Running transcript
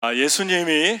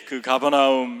예수님이 그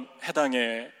가버나움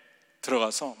해당에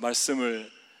들어가서 말씀을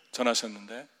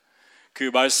전하셨는데, 그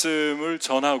말씀을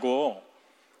전하고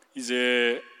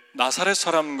이제 나사렛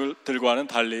사람들과는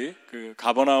달리 그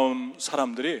가버나움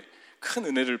사람들이 큰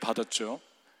은혜를 받았죠.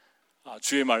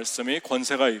 주의 말씀이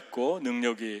권세가 있고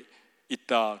능력이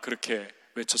있다, 그렇게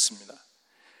외쳤습니다.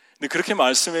 근데 그렇게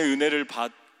말씀의 은혜를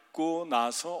받고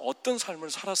나서 어떤 삶을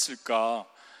살았을까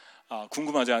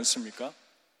궁금하지 않습니까?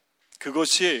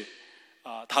 그것이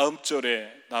다음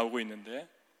절에 나오고 있는데,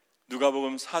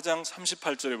 누가복음 4장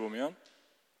 38절에 보면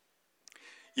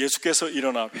예수께서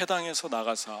일어나 회당에서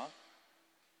나가사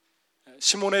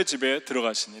시몬의 집에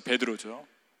들어가시니, 베드로죠.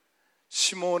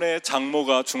 시몬의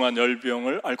장모가 중한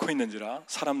열병을 앓고 있는지라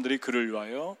사람들이 그를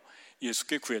위하여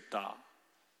예수께 구했다.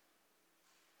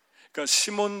 그러니까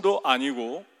시몬도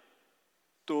아니고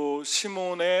또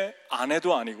시몬의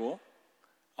아내도 아니고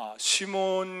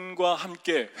시몬과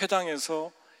함께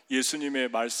회당에서 예수님의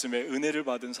말씀에 은혜를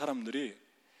받은 사람들이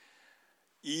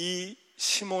이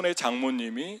시몬의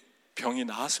장모님이 병이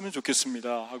나았으면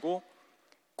좋겠습니다 하고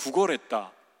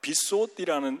구걸했다.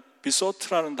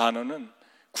 비소트라는 단어는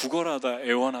구걸하다,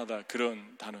 애원하다,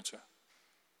 그런 단어죠.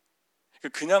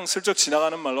 그냥 슬쩍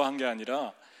지나가는 말로 한 게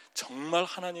아니라 정말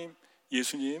하나님,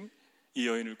 예수님, 이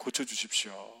여인을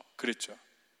고쳐주십시오 그랬죠.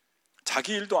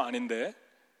 자기 일도 아닌데,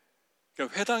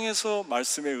 그러니까 회당에서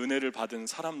말씀의 은혜를 받은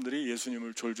사람들이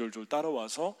예수님을 졸졸졸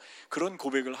따라와서 그런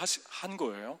고백을 한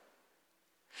거예요.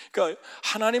 그러니까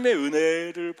하나님의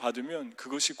은혜를 받으면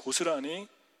그것이 고스란히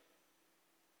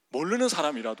모르는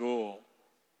사람이라도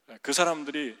그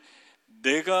사람들이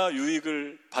내가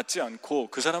유익을 받지 않고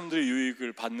그 사람들이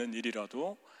유익을 받는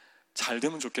일이라도 잘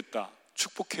되면 좋겠다,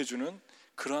 축복해주는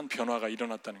그러한 변화가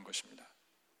일어났다는 것입니다.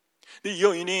 근데 이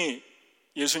여인이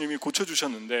예수님이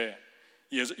고쳐주셨는데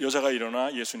여자가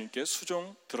일어나 예수님께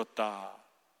수종 들었다.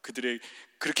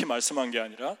 그렇게 말씀한 게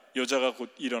아니라 여자가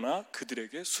곧 일어나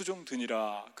그들에게 수종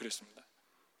드니라 그랬습니다.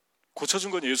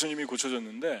 고쳐준 건 예수님이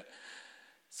고쳐줬는데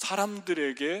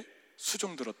사람들에게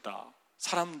수종 들었다,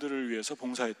 사람들을 위해서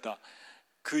봉사했다,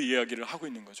 그 이야기를 하고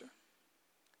있는 거죠.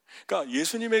 그러니까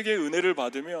예수님에게 은혜를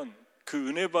받으면 그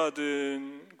은혜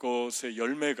받은 것의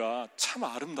열매가 참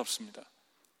아름답습니다.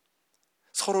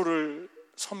 서로를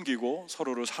섬기고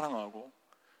서로를 사랑하고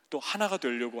또 하나가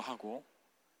되려고 하고,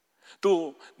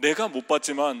 또 내가 못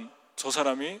받지만 저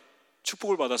사람이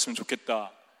축복을 받았으면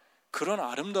좋겠다, 그런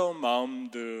아름다운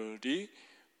마음들이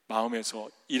마음에서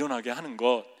일어나게 하는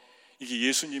것, 이게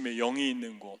예수님의 영이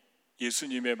있는 곳,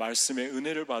 예수님의 말씀에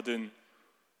은혜를 받은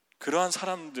그러한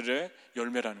사람들의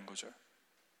열매라는 거죠.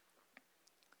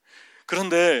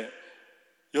 그런데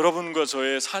여러분과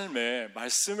저의 삶에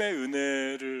말씀의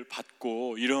은혜를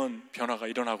받고 이런 변화가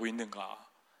일어나고 있는가?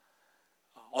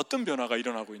 어떤 변화가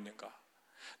일어나고 있는가?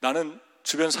 나는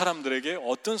주변 사람들에게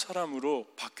어떤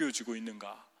사람으로 바뀌어지고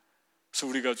있는가? 그래서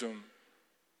우리가 좀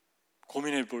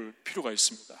고민해 볼 필요가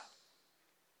있습니다.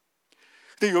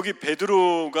 근데 여기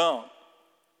베드로가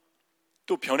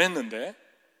또 변했는데,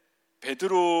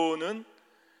 베드로는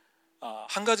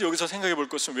한 가지 여기서 생각해 볼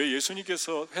것은, 왜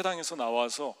예수님께서 회당에서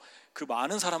나와서 그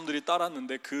많은 사람들이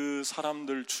따랐는데 그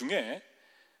사람들 중에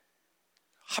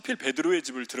하필 베드로의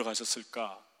집을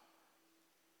들어가셨을까?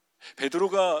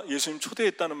 베드로가 예수님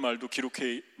초대했다는 말도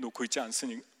기록해 놓고 있지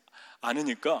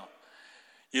않으니까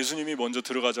예수님이 먼저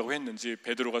들어가자고 했는지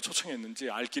베드로가 초청했는지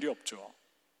알 길이 없죠.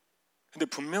 근데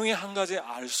분명히 한 가지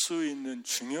알 수 있는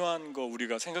중요한 거,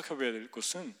 우리가 생각해 봐야 될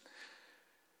것은,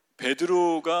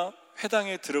 베드로가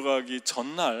회당에 들어가기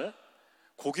전날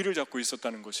고기를 잡고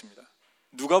있었다는 것입니다.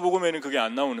 누가복음에는 그게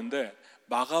안 나오는데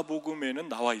마가복음에는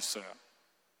나와 있어요.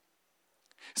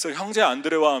 그래서 형제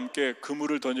안드레와 함께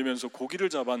그물을 던지면서 고기를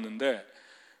잡았는데,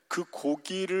 그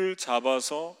고기를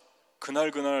잡아서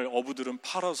그날 어부들은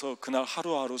팔아서 그날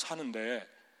하루하루 사는데,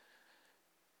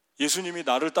 예수님이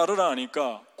나를 따르라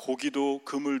하니까 고기도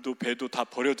그물도 배도 다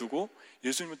버려두고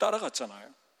예수님을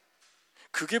따라갔잖아요.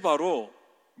 그게 바로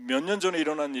몇 년 전에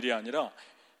일어난 일이 아니라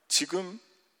지금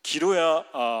길어야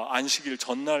안식일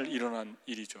전날 일어난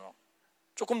일이죠.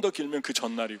 조금 더 길면 그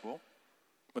전날이고,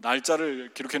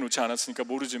 날짜를 기록해 놓지 않았으니까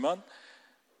모르지만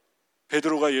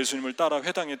베드로가 예수님을 따라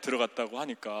회당에 들어갔다고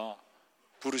하니까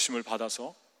부르심을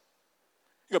받아서,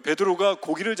 그러니까 베드로가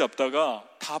고기를 잡다가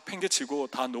다 팽개치고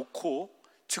다 놓고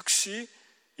즉시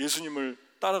예수님을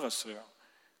따라갔어요.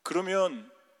 그러면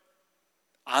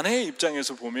아내의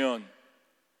입장에서 보면,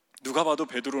 누가 봐도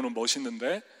베드로는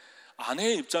멋있는데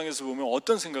아내의 입장에서 보면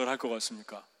어떤 생각을 할 것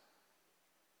같습니까?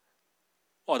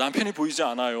 남편이 보이지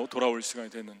않아요. 돌아올 시간이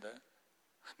됐는데.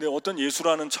 근데 어떤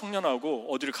예수라는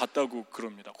청년하고 어디를 갔다고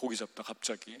그럽니다. 고기 잡다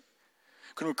갑자기.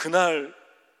 그러면 그날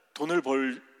돈을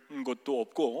벌 것도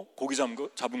없고 고기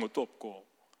잡은 것도 없고.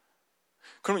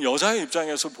 그럼 여자의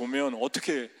입장에서 보면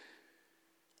어떻게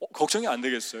걱정이 안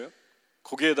되겠어요?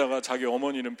 거기에다가 자기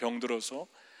어머니는 병들어서.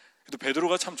 또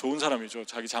베드로가 참 좋은 사람이죠.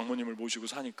 자기 장모님을 모시고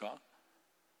사니까.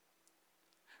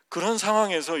 그런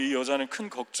상황에서 이 여자는 큰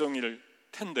걱정일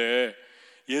텐데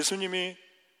예수님이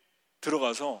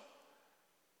들어가서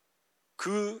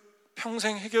그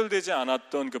평생 해결되지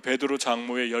않았던 그 베드로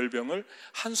장모의 열병을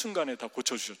한순간에 다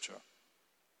고쳐주셨죠.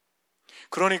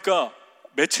 그러니까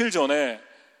며칠 전에,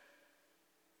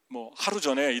 하루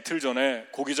전에, 이틀 전에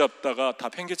고기 잡다가 다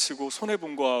팽개치고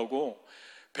손해본 거하고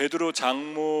베드로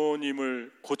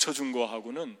장모님을 고쳐준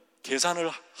거하고는 계산을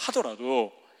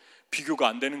하더라도 비교가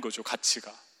안 되는 거죠,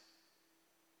 가치가.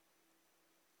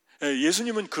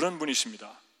 예수님은 그런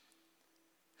분이십니다.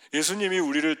 예수님이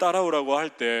우리를 따라오라고 할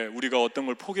때 우리가 어떤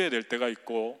걸 포기해야 될 때가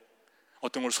있고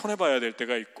어떤 걸 손해봐야 될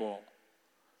때가 있고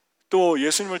또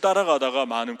예수님을 따라가다가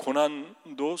많은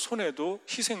고난도 손해도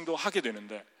희생도 하게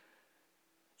되는데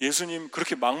예수님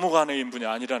그렇게 막무가내인 분이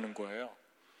아니라는 거예요.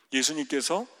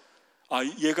 예수님께서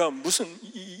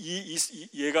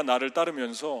얘가 나를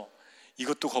따르면서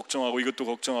이것도 걱정하고 이것도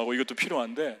걱정하고 이것도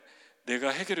필요한데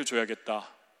내가 해결해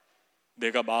줘야겠다.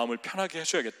 내가 마음을 편하게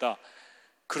해줘야겠다.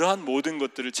 그러한 모든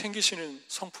것들을 챙기시는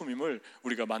성품임을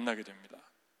우리가 만나게 됩니다.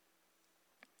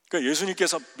 그러니까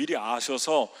예수님께서 미리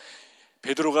아셔서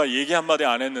베드로가 얘기 한마디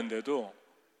안 했는데도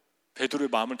베드로의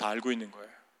마음을 다 알고 있는 거예요.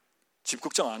 집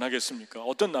걱정 안 하겠습니까?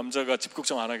 어떤 남자가 집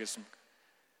걱정 안 하겠습니까?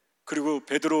 그리고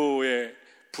베드로의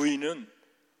부인은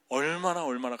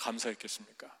얼마나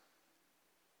감사했겠습니까?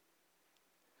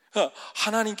 그러니까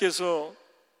하나님께서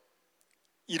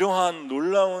이러한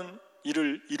놀라운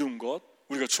일을 이룬 것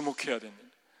우리가 주목해야 됩니다.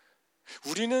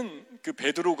 우리는 그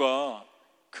베드로가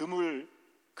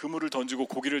그물을 던지고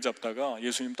고기를 잡다가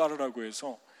예수님 따르라고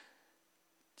해서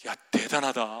야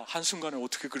대단하다, 한순간에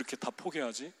어떻게 그렇게 다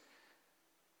포기하지?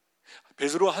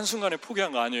 베드로가 한순간에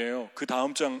포기한 거 아니에요. 그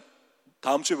다음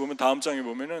장에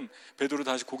보면은 베드로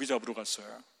다시 고기 잡으러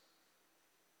갔어요.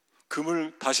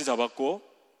 그물 다시 잡았고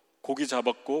고기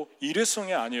잡았고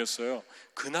일회성이 아니었어요.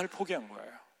 그날 포기한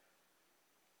거예요.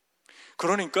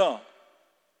 그러니까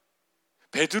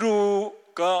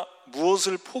베드로가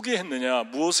무엇을 포기했느냐,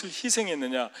 무엇을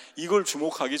희생했느냐 이걸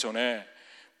주목하기 전에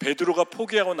베드로가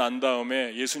포기하고 난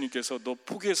다음에 예수님께서 너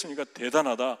포기했으니까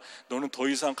대단하다, 너는 더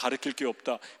이상 가르칠 게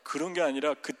없다, 그런 게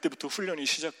아니라 그때부터 훈련이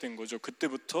시작된 거죠.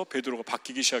 그때부터 베드로가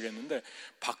바뀌기 시작했는데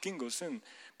바뀐 것은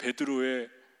베드로의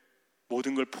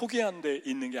모든 걸 포기한 데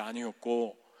있는 게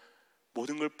아니었고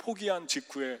모든 걸 포기한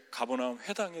직후에 가버나움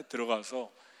회당에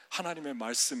들어가서 하나님의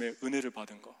말씀의 은혜를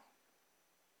받은 거,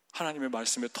 하나님의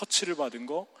말씀의 터치를 받은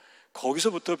거,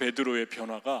 거기서부터 베드로의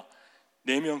변화가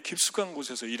내면 깊숙한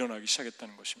곳에서 일어나기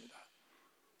시작했다는 것입니다.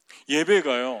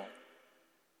 예배가요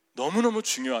너무너무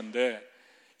중요한데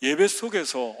예배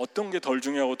속에서 어떤 게 덜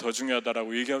중요하고 더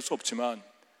중요하다라고 얘기할 수 없지만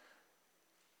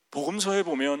복음서에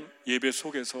보면 예배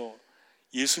속에서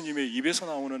예수님의 입에서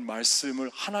나오는 말씀을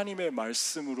하나님의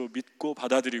말씀으로 믿고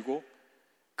받아들이고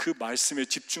그 말씀에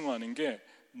집중하는 게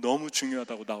너무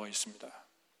중요하다고 나와 있습니다.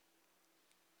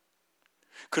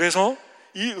 그래서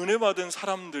이 은혜 받은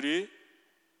사람들이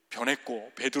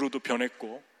변했고 베드로도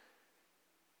변했고,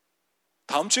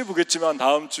 다음 주에 보겠지만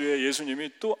다음 주에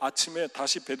예수님이 또 아침에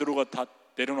다시 베드로가 다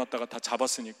내려놨다가 다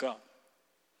잡았으니까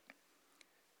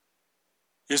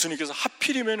예수님께서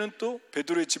하필이면 또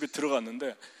베드로의 집에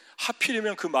들어갔는데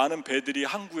하필이면 그 많은 배들이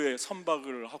항구에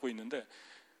선박을 하고 있는데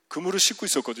그물을 싣고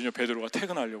있었거든요. 베드로가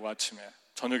퇴근하려고 아침에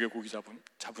저녁에 고기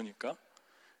잡으니까.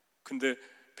 근데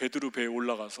베드로 배에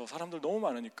올라가서 사람들 너무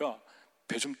많으니까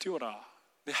배 좀 띄워라.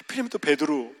 근데 하필이면 또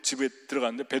베드로 집에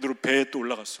들어갔는데 베드로 배에 또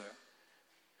올라갔어요.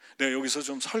 내가 여기서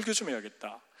좀 설교 좀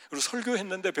해야겠다. 그리고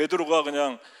설교했는데 베드로가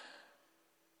그냥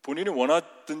본인이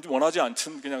원하지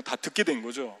않든 그냥 다 듣게 된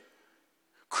거죠.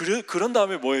 그런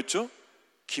다음에 뭐 했죠?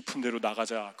 깊은 데로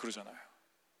나가자 그러잖아요.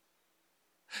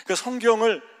 그러니까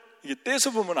성경을 이게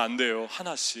떼서 보면 안 돼요.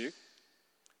 하나씩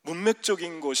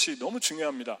문맥적인 것이 너무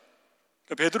중요합니다.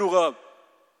 그러니까 베드로가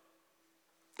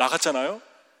나갔잖아요.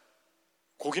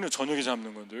 고기는 저녁에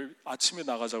잡는 건데 아침에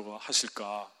나가자고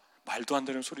하실까? 말도 안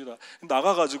되는 소리다.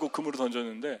 나가가지고 그물을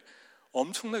던졌는데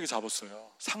엄청나게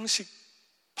잡았어요. 상식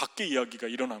밖의 이야기가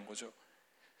일어난 거죠.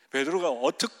 베드로가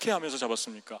어떻게 하면서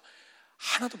잡았습니까?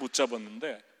 하나도 못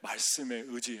잡았는데 말씀에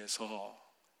의지해서.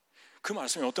 그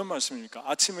말씀이 어떤 말씀입니까?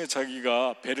 아침에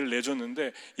자기가 배를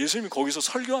내줬는데 예수님이 거기서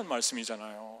설교한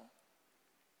말씀이잖아요.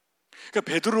 그러니까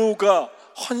베드로가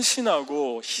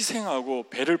헌신하고 희생하고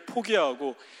배를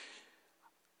포기하고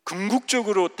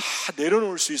궁극적으로 다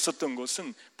내려놓을 수 있었던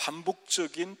것은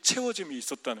반복적인 채워짐이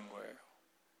있었다는 거예요.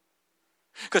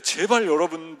 그러니까 제발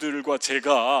여러분들과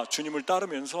제가 주님을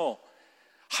따르면서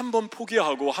한 번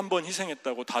포기하고 한 번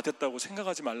희생했다고 다 됐다고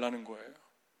생각하지 말라는 거예요.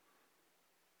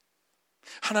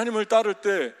 하나님을 따를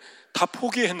때 다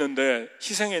포기했는데,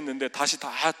 희생했는데 다시 다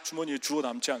주머니에 주워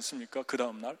담지 않습니까? 그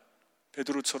다음날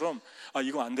베드로처럼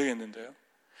이거 안 되겠는데요,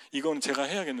 이건 제가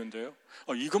해야겠는데요,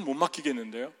 이건 못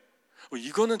맡기겠는데요,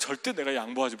 이거는 절대 내가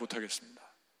양보하지 못하겠습니다,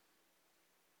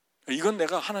 이건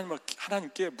내가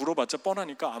하나님께 물어봤자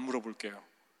뻔하니까 안 물어볼게요.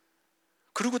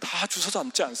 그리고 다 주워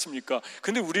담지 않습니까?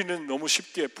 근데 우리는 너무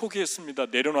쉽게 포기했습니다,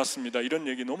 내려놨습니다, 이런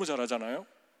얘기 너무 잘하잖아요.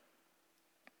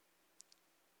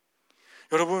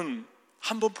 여러분,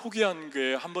 한 번 포기한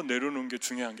게, 한 번 내려놓은 게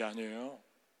중요한 게 아니에요.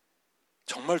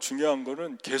 정말 중요한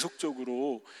거는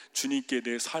계속적으로 주님께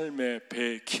내 삶의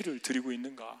배의 키를 드리고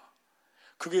있는가,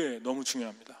 그게 너무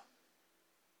중요합니다.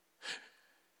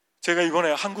 제가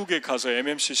이번에 한국에 가서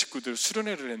MMC 식구들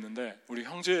수련회를 했는데, 우리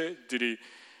형제들이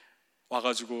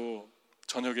와가지고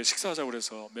저녁에 식사하자고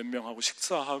그래서 몇 명하고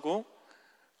식사하고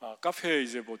카페에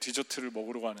이제 뭐 디저트를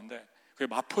먹으러 가는데, 그게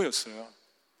마포였어요.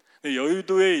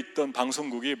 여의도에 있던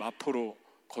방송국이 마포로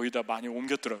거의 다 많이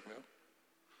옮겼더라고요.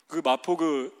 그 마포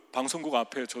그 방송국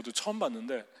앞에 저도 처음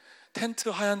봤는데 텐트,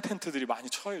 하얀 텐트들이 많이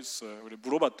쳐져 있어요. 그래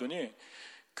물어봤더니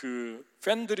그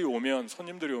팬들이 오면,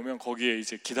 손님들이 오면 거기에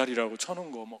이제 기다리라고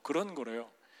쳐놓은 거 뭐 그런 거래요.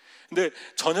 근데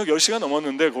저녁 10시가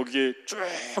넘었는데 거기에 쭉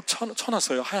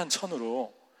쳐놨어요. 하얀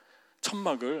천으로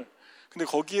천막을. 근데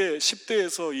거기에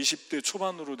 10대에서 20대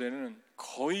초반으로 되는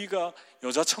거의가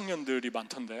여자 청년들이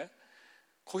많던데,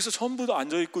 거기서 전부 다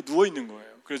앉아있고 누워있는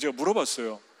거예요. 그래서 제가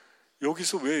물어봤어요.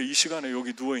 여기서 왜 이 시간에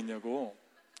여기 누워있냐고.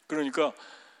 그러니까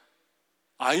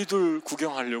아이돌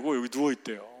구경하려고 여기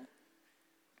누워있대요.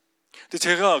 근데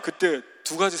제가 그때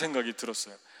두 가지 생각이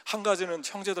들었어요. 한 가지는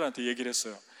형제들한테 얘기를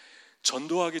했어요.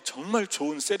 전도하기 정말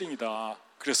좋은 세팅이다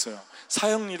그랬어요.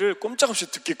 사형리를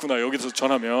꼼짝없이 듣겠구나, 여기서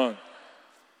전하면.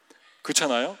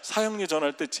 그렇잖아요. 사형리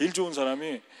전할 때 제일 좋은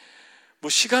사람이 뭐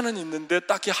시간은 있는데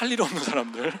딱히 할 일 없는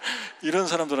사람들, 이런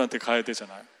사람들한테 가야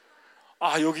되잖아요.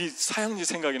 여기 사형리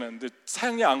생각이 나는데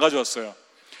사형리 안 가져왔어요.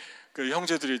 그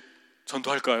형제들이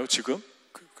전도할까요 지금?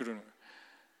 그러는 거예요.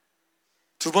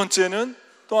 두 번째는,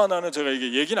 또 하나는 제가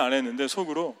이게 얘기는 안 했는데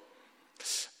속으로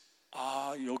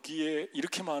여기에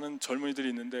이렇게 많은 젊은이들이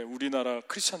있는데 우리나라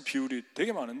크리스찬 비율이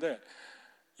되게 많은데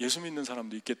예수 믿는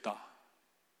사람도 있겠다.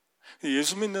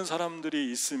 예수 믿는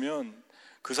사람들이 있으면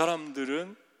그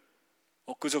사람들은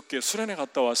엊그저께 수련회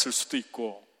갔다 왔을 수도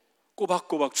있고,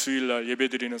 꼬박꼬박 주일날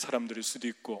예배드리는 사람들일 수도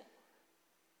있고,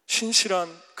 신실한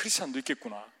크리스찬도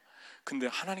있겠구나. 근데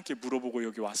하나님께 물어보고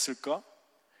여기 왔을까?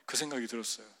 그 생각이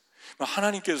들었어요.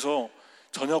 하나님께서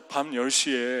저녁 밤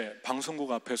 10시에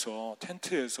방송국 앞에서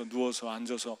텐트에서 누워서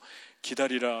앉아서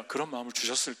기다리라, 그런 마음을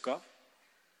주셨을까?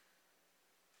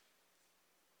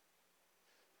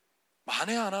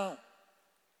 만에 하나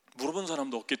물어본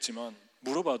사람도 없겠지만,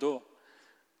 물어봐도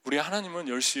우리 하나님은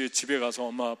 10시에 집에 가서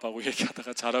엄마 아빠하고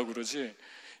얘기하다가 자라고 그러지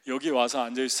여기 와서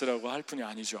앉아있으라고 할 분이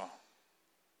아니죠.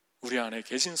 우리 안에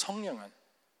계신 성령은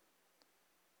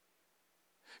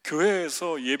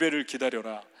교회에서 예배를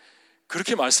기다려라,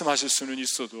 그렇게 말씀하실 수는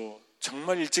있어도,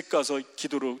 정말 일찍 가서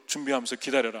기도로 준비하면서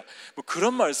기다려라, 뭐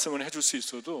그런 말씀을 해줄 수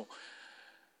있어도,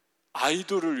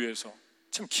 아이돌을 위해서,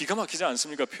 참 기가 막히지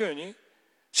않습니까? 표현이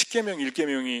 10계명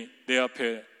 1계명이 내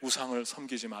앞에 우상을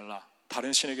섬기지 말라,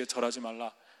 다른 신에게 절하지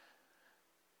말라,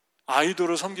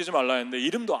 아이돌을 섬기지 말라 했는데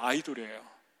이름도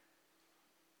아이돌이에요.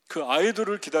 그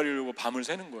아이돌을 기다리려고 밤을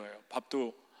새는 거예요.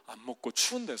 밥도 안 먹고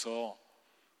추운 데서.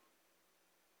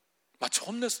 마치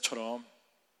홈레스처럼.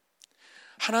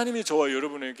 하나님이 저와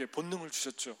여러분에게 본능을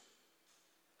주셨죠.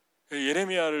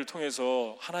 예레미야를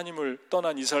통해서 하나님을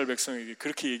떠난 이스라엘 백성에게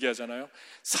그렇게 얘기하잖아요.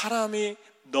 사람이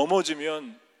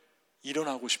넘어지면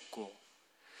일어나고 싶고,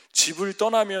 집을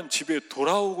떠나면 집에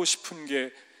돌아오고 싶은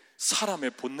게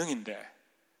사람의 본능인데,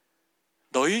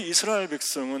 너희 이스라엘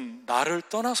백성은 나를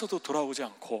떠나서도 돌아오지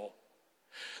않고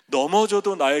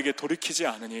넘어져도 나에게 돌이키지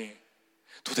않으니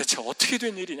도대체 어떻게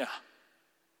된 일이냐.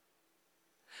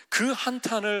 그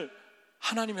한탄을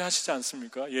하나님이 하시지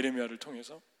않습니까? 예레미야를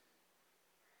통해서.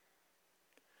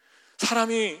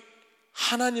 사람이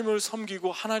하나님을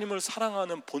섬기고 하나님을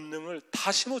사랑하는 본능을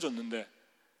다 심어줬는데,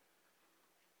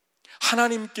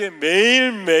 하나님께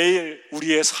매일매일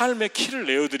우리의 삶의 키를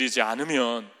내어드리지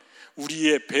않으면,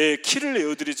 우리의 배에 키를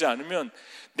내어드리지 않으면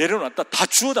내려놨다 다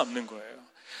주워 담는 거예요.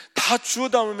 다 주워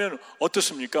담으면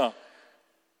어떻습니까?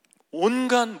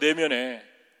 온갖 내면에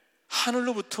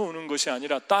하늘로부터 오는 것이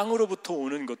아니라 땅으로부터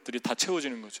오는 것들이 다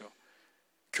채워지는 거죠.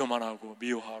 교만하고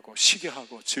미워하고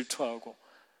시기하고 질투하고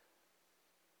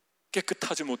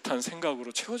깨끗하지 못한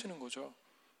생각으로 채워지는 거죠.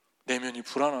 내면이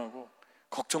불안하고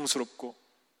걱정스럽고.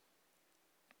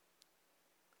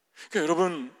 그러니까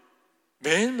여러분,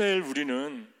 매일매일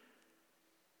우리는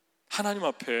하나님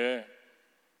앞에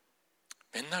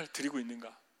맨날 드리고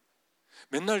있는가?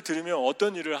 맨날 드리면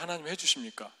어떤 일을 하나님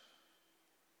해주십니까?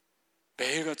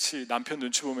 매일같이 남편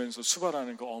눈치 보면서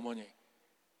수발하는 그 어머니.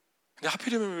 근데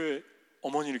하필이면 왜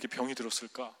어머니 이렇게 병이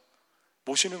들었을까?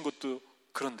 모시는 것도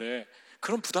그런데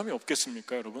그런 부담이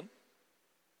없겠습니까, 여러분?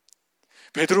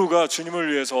 베드로가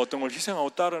주님을 위해서 어떤 걸 희생하고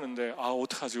따르는데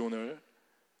어떡하지 오늘?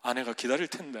 아내가 기다릴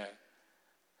텐데.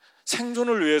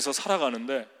 생존을 위해서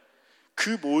살아가는데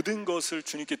그 모든 것을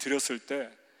주님께 드렸을 때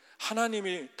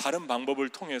하나님이 다른 방법을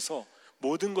통해서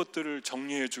모든 것들을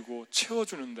정리해주고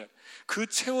채워주는데 그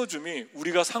채워줌이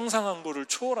우리가 상상한 것을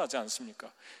초월하지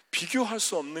않습니까? 비교할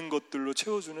수 없는 것들로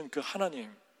채워주는 그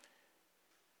하나님.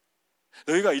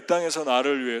 너희가 이 땅에서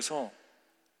나를 위해서,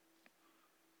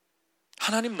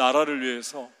 하나님 나라를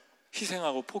위해서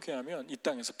희생하고 포기하면 이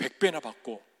땅에서 100배나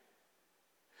받고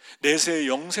내세의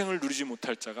영생을 누리지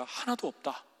못할 자가 하나도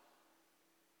없다.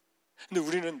 근데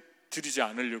우리는 드리지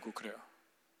않으려고 그래요.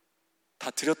 다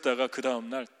드렸다가 그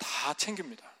다음날 다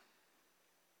챙깁니다.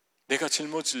 내가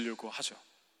짊어지려고 하죠.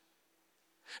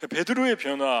 베드로의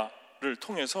변화를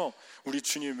통해서 우리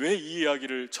주님 왜 이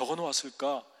이야기를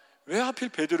적어놓았을까? 왜 하필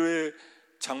베드로의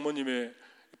장모님의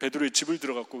베드로의 집을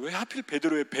들어갔고 왜 하필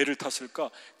베드로의 배를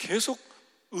탔을까? 계속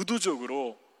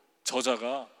의도적으로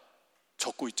저자가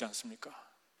적고 있지 않습니까?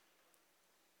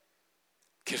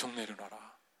 계속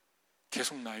내려놔라.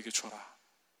 계속 나에게 줘라.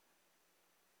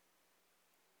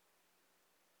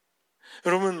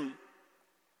 여러분,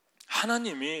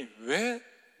 하나님이 왜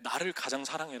나를 가장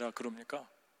사랑해라 그럽니까?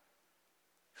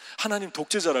 하나님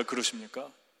독재자라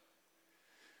그러십니까?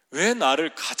 왜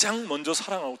나를 가장 먼저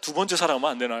사랑하고 두 번째 사랑하면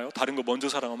안 되나요? 다른 거 먼저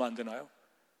사랑하면 안 되나요?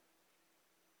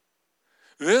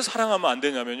 왜 사랑하면 안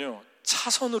되냐면요,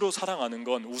 차선으로 사랑하는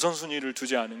건, 우선순위를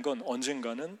두지 않은 건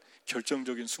언젠가는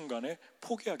결정적인 순간에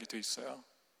포기하게 돼 있어요.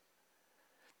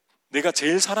 내가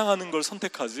제일 사랑하는 걸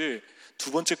선택하지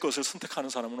두 번째 것을 선택하는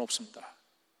사람은 없습니다.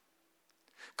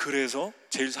 그래서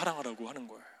제일 사랑하라고 하는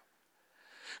거예요.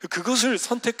 그것을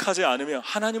선택하지 않으면,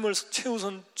 하나님을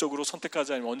최우선적으로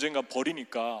선택하지 않으면 언젠가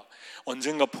버리니까,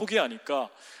 언젠가 포기하니까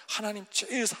하나님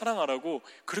제일 사랑하라고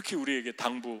그렇게 우리에게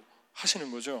당부하시는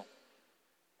거죠.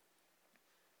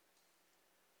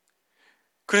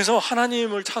 그래서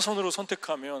하나님을 차선으로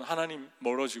선택하면 하나님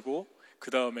멀어지고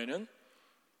그 다음에는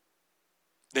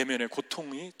내면의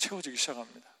고통이 채워지기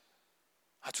시작합니다.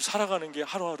 아주 살아가는 게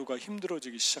하루하루가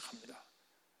힘들어지기 시작합니다.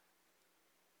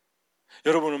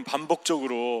 여러분은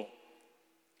반복적으로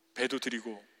배도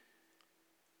드리고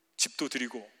집도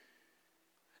드리고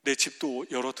내 집도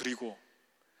열어드리고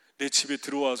내 집에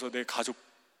들어와서 내 가족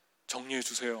정리해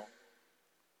주세요.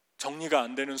 정리가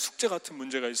안 되는 숙제 같은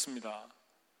문제가 있습니다.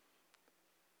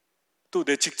 또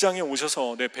내 직장에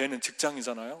오셔서, 내 배는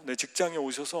직장이잖아요. 내 직장에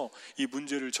오셔서 이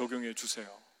문제를 적용해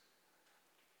주세요.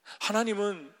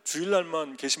 하나님은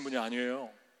주일날만 계신 분이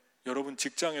아니에요. 여러분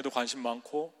직장에도 관심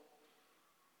많고,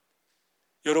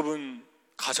 여러분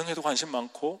가정에도 관심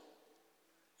많고,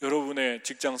 여러분의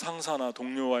직장 상사나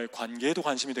동료와의 관계에도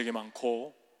관심이 되게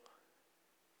많고,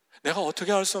 내가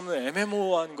어떻게 할 수 없는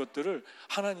애매모호한 것들을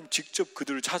하나님 직접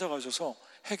그들을 찾아가셔서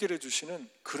해결해 주시는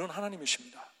그런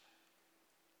하나님이십니다.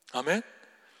 아멘?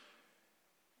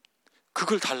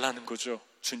 그걸 달라는 거죠,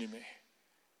 주님이.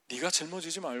 네가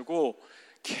짊어지지 말고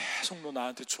계속 너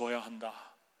나한테 줘야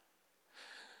한다.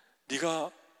 네가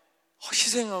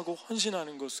희생하고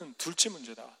헌신하는 것은 둘째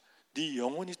문제다. 네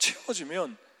영혼이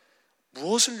채워지면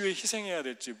무엇을 위해 희생해야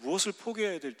될지, 무엇을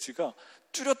포기해야 될지가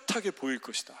뚜렷하게 보일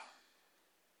것이다.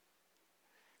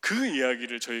 그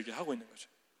이야기를 저에게 하고 있는 거죠.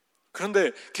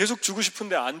 그런데 계속 주고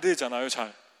싶은데 안 되잖아요.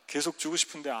 잘 계속 주고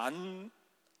싶은데 안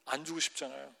주고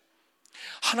싶잖아요.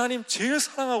 하나님 제일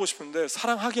사랑하고 싶은데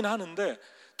사랑하긴 하는데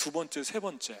두 번째, 세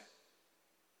번째.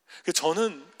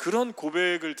 저는 그런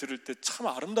고백을 들을 때 참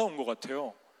아름다운 것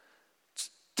같아요.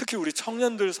 특히 우리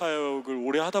청년들 사역을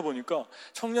오래 하다 보니까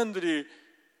청년들이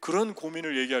그런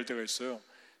고민을 얘기할 때가 있어요.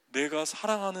 내가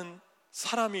사랑하는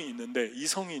사람이 있는데,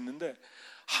 이성이 있는데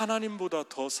하나님보다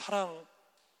더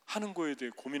사랑하는 거에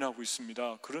대해 고민하고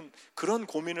있습니다. 그런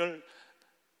고민을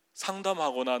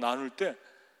상담하거나 나눌 때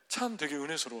참 되게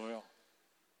은혜스러워요.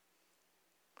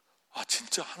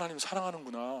 진짜 하나님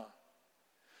사랑하는구나.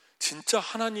 진짜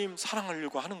하나님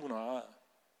사랑하려고 하는구나.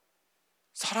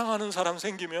 사랑하는 사람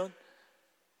생기면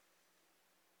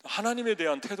하나님에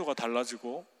대한 태도가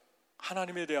달라지고,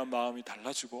 하나님에 대한 마음이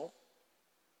달라지고,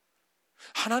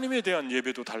 하나님에 대한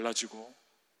예배도 달라지고.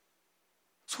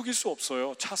 속일 수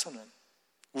없어요. 차선은,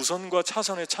 우선과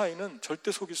차선의 차이는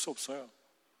절대 속일 수 없어요.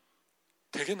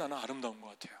 되게 나는 아름다운 것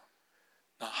같아요.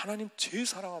 나 하나님 제일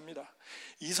사랑합니다.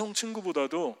 이성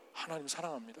친구보다도 하나님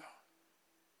사랑합니다.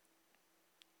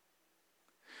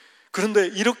 그런데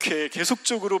이렇게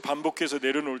계속적으로 반복해서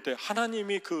내려놓을 때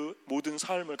하나님이 그 모든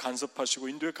삶을 간섭하시고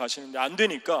인도해 가시는데 안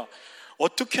되니까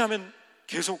어떻게 하면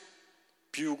계속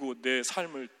비우고 내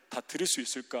삶을 다 드릴 수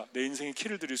있을까? 내 인생의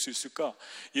키를 드릴 수 있을까?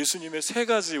 예수님의 세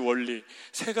가지 원리,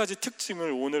 세 가지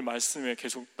특징을 오늘 말씀에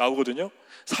계속 나오거든요.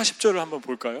 40절을 한번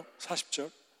볼까요?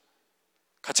 40절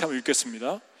같이 한번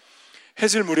읽겠습니다.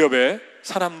 해질 무렵에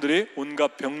사람들이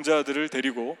온갖 병자들을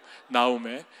데리고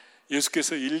나오매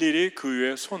예수께서 일일이 그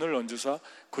위에 손을 얹으사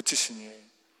고치시니.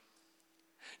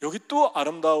 여기 또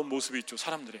아름다운 모습이 있죠.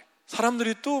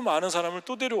 사람들이 또 많은 사람을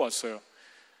또 데려왔어요.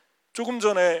 조금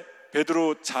전에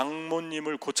베드로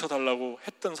장모님을 고쳐달라고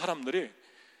했던 사람들이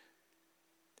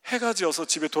해가 지어서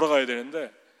집에 돌아가야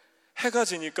되는데 해가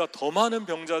지니까 더 많은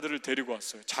병자들을 데리고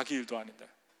왔어요. 자기 일도 아닌데,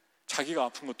 자기가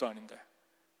아픈 것도 아닌데.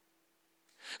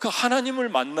 그러니까 하나님을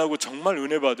만나고 정말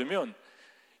은혜 받으면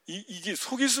이게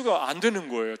속이수가 안 되는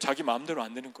거예요. 자기 마음대로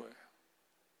안 되는 거예요.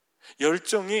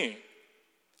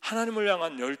 하나님을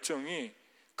향한 열정이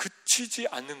그치지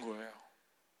않는 거예요.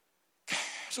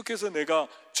 계속해서 내가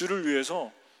주를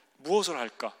위해서 무엇을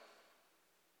할까?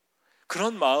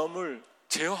 그런 마음을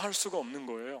제어할 수가 없는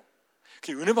거예요.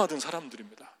 그게 은혜 받은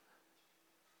사람들입니다.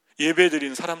 예배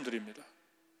드린 사람들입니다.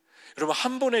 여러분,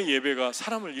 한 번의 예배가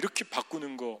사람을 이렇게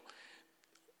바꾸는 거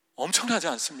엄청나지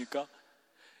않습니까?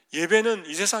 예배는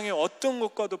이 세상의 어떤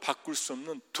것과도 바꿀 수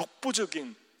없는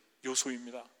독보적인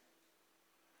요소입니다.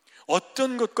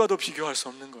 어떤 것과도 비교할 수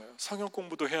없는 거예요. 성경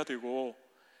공부도 해야 되고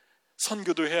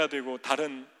선교도 해야 되고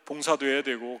다른 봉사도 해야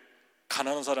되고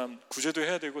가난한 사람 구제도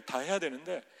해야 되고 다 해야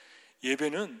되는데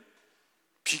예배는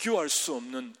비교할 수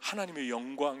없는 하나님의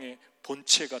영광의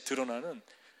본체가 드러나는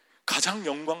가장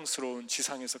영광스러운,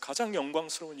 지상에서 가장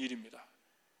영광스러운 일입니다.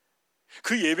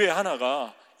 그 예배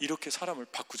하나가 이렇게 사람을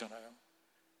바꾸잖아요.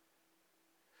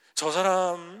 저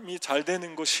사람이 잘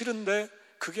되는 거 싫은데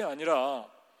그게 아니라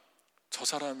저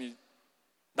사람이,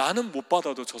 나는 못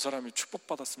받아도 저 사람이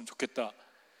축복받았으면 좋겠다,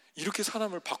 이렇게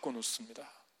사람을 바꿔놓습니다.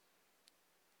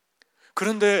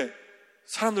 그런데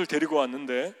사람들 데리고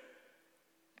왔는데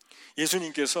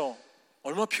예수님께서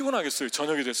얼마나 피곤하겠어요.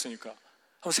 저녁이 됐으니까.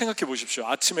 한번 생각해 보십시오.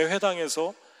 아침에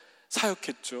회당에서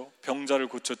사역했죠. 병자를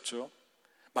고쳤죠.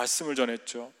 말씀을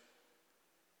전했죠.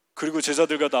 그리고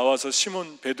제자들과 나와서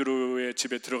시몬 베드로의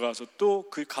집에 들어가서 또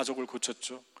그 가족을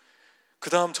고쳤죠. 그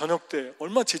다음 저녁 때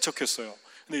얼마나 지쳤겠어요.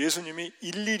 근데 예수님이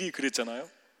일일이 그랬잖아요.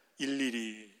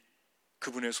 일일이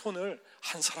그분의 손을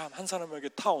한 사람 한 사람에게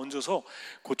다 얹어서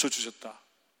고쳐주셨다.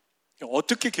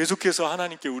 어떻게 계속해서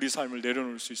하나님께 우리 삶을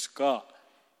내려놓을 수 있을까?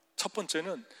 첫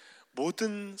번째는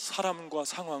모든 사람과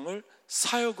상황을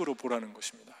사역으로 보라는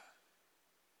것입니다.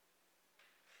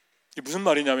 이게 무슨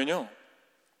말이냐면요,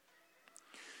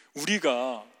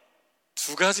 우리가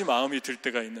두 가지 마음이 들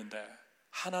때가 있는데,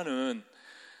 하나는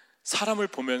사람을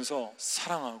보면서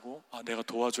사랑하고 내가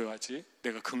도와줘야지,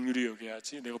 내가 긍휼히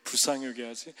여겨야지, 내가 불쌍히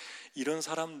여겨야지, 이런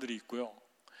사람들이 있고요.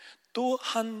 또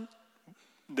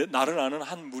나를 아는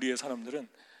한 무리의 사람들은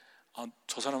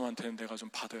저 사람한테는 내가 좀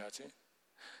받아야지,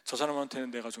 저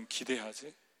사람한테는 내가 좀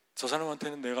기대야지, 저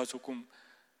사람한테는 내가 조금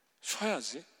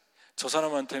쉬어야지, 저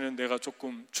사람한테는 내가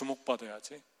조금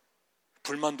주목받아야지,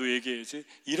 불만도 얘기해야지,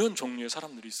 이런 종류의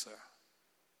사람들이 있어요.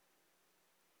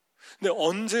 근데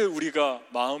언제 우리가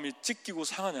마음이 찢기고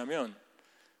상하냐면,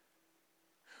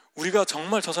 우리가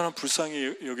정말 저 사람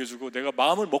불쌍히 여겨주고 내가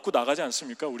마음을 먹고 나가지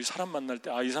않습니까? 우리 사람 만날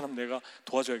때 이 사람 내가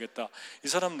도와줘야겠다, 이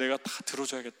사람 내가 다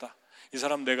들어줘야겠다, 이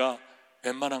사람 내가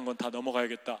웬만한 건 다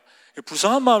넘어가야겠다,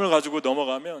 불쌍한 마음을 가지고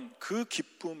넘어가면 그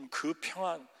기쁨, 그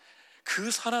평안,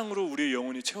 그 사랑으로 우리의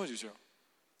영혼이 채워지죠.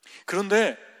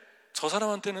 그런데 저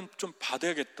사람한테는 좀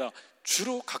받아야겠다,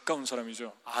 주로 가까운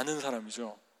사람이죠. 아는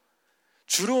사람이죠.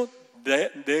 주로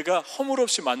내가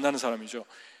허물없이 만나는 사람이죠.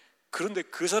 그런데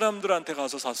그 사람들한테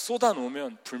가서 다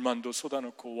쏟아놓으면 불만도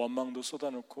쏟아놓고 원망도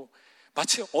쏟아놓고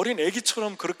마치 어린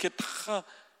애기처럼 그렇게 다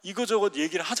이거저것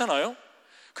얘기를 하잖아요.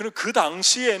 그럼 그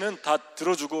당시에는 다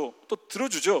들어주고 또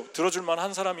들어주죠. 들어줄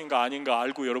만한 사람인가 아닌가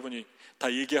알고 여러분이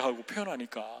다 얘기하고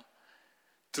표현하니까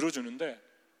들어주는데,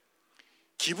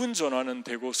 기분 전환은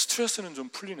되고 스트레스는 좀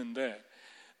풀리는데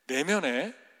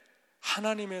내면에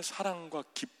하나님의 사랑과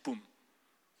기쁨,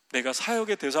 내가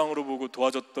사역의 대상으로 보고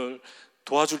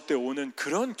도와줄 때 오는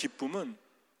그런 기쁨은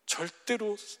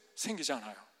절대로 생기지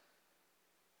않아요.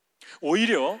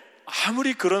 오히려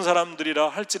아무리 그런 사람들이라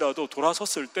할지라도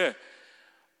돌아섰을 때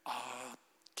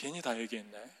괜히 다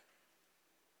얘기했네,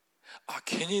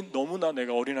 괜히 너무나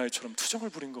내가 어린아이처럼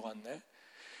투정을 부린 것 같네,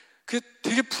 그게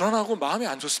되게 불안하고 마음이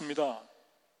안 좋습니다.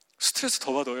 스트레스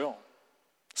더 받아요.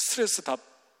 스트레스 다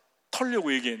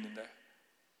털려고 얘기했는데,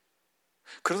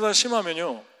 그러다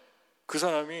심하면요, 그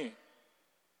사람이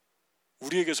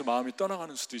우리에게서 마음이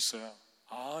떠나가는 수도 있어요.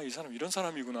 아, 이 사람 이런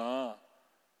사람이구나.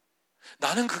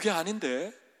 나는 그게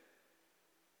아닌데,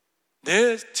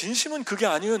 내 진심은 그게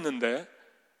아니었는데,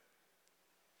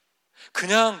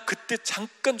 그냥 그때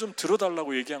잠깐 좀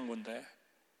들어달라고 얘기한 건데,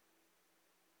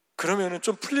 그러면은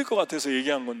좀 풀릴 것 같아서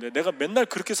얘기한 건데, 내가 맨날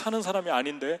그렇게 사는 사람이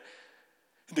아닌데.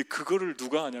 근데 그거를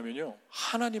누가 아냐면요,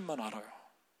 하나님만 알아요.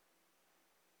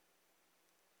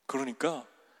 그러니까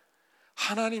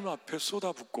하나님 앞에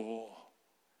쏟아붓고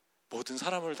모든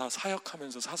사람을 다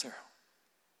사역하면서 사세요.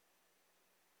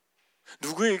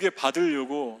 누구에게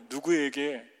받으려고,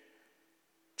 누구에게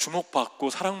주목받고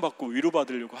사랑받고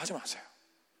위로받으려고 하지 마세요.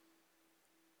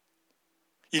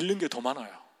 잃는 게 더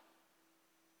많아요.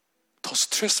 더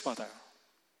스트레스 받아요.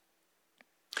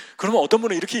 그러면 어떤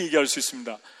분은 이렇게 얘기할 수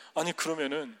있습니다. 아니,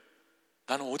 그러면은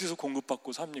나는 어디서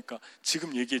공급받고 삽니까?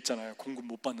 지금 얘기했잖아요. 공급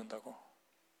못 받는다고.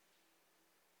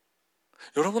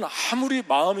 여러분, 아무리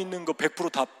마음 있는 거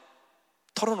 100% 다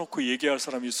털어놓고 얘기할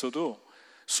사람이 있어도,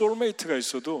 소울메이트가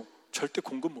있어도 절대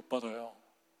공급 못 받아요.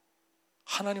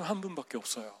 하나님 한 분밖에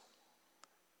없어요.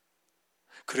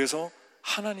 그래서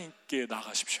하나님께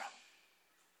나가십시오.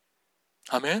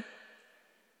 아멘?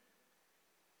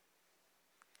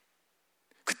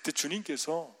 그때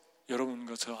주님께서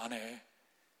여러분과 저 안에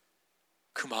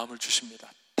그 마음을 주십니다.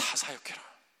 다 사역해라.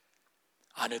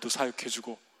 아내도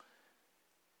사역해주고,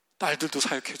 딸들도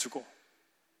사역해주고,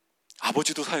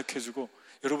 아버지도 사역해주고,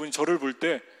 여러분이 저를 볼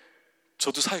때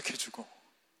저도 사역해주고,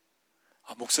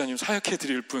 아, 목사님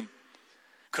사역해드릴 분.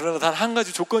 그러나 단 한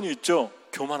가지 조건이 있죠.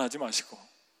 교만하지 마시고,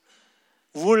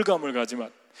 우월감을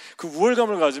가지만. 그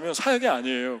우월감을 가지면 사역이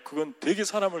아니에요. 그건 되게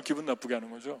사람을 기분 나쁘게 하는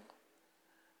거죠.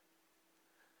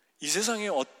 이 세상의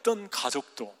어떤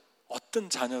가족도, 어떤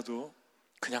자녀도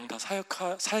그냥 다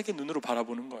사역의 눈으로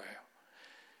바라보는 거예요.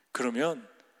 그러면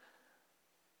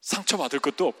상처받을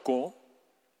것도 없고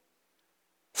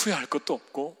후회할 것도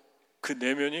없고, 그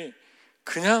내면이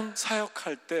그냥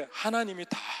사역할 때 하나님이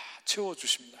다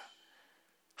채워주십니다.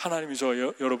 하나님이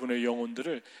여러분의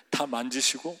영혼들을 다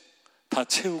만지시고 다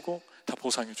채우고 다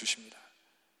보상해 주십니다.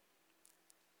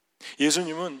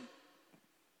 예수님은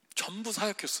전부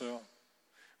사역했어요.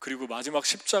 그리고 마지막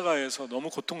십자가에서 너무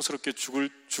고통스럽게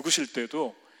죽으실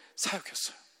때도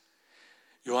사역했어요.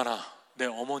 요한아, 내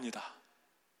어머니다.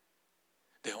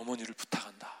 내 어머니를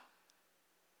부탁한다.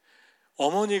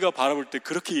 어머니가 바라볼 때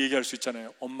그렇게 얘기할 수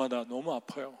있잖아요. 엄마, 나 너무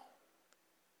아파요.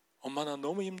 엄마, 나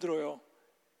너무 힘들어요.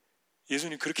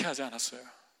 예수님 그렇게 하지 않았어요.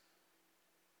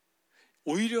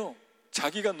 오히려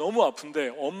자기가 너무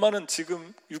아픈데, 엄마는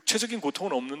지금 육체적인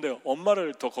고통은 없는데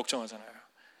엄마를 더 걱정하잖아요.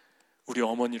 우리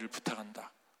어머니를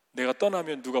부탁한다. 내가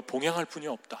떠나면 누가 봉양할 분이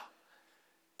없다.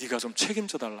 네가 좀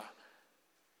책임져 달라.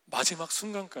 마지막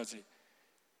순간까지.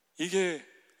 이게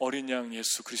어린 양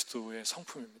예수 그리스도의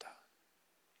성품입니다.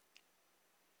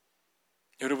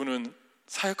 여러분은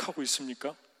사역하고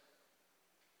있습니까?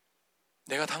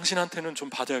 내가 당신한테는 좀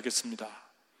받아야겠습니다.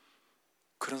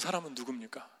 그런 사람은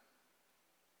누굽니까?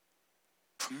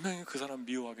 분명히 그 사람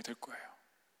미워하게 될 거예요.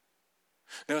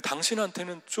 내가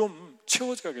당신한테는 좀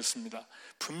채워줘야겠습니다.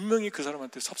 분명히 그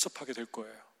사람한테 섭섭하게 될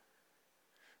거예요.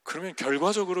 그러면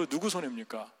결과적으로 누구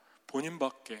손해입니까?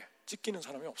 본인밖에 찢기는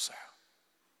사람이 없어요.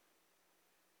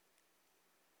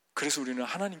 그래서 우리는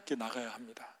하나님께 나가야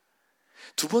합니다.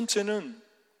 두 번째는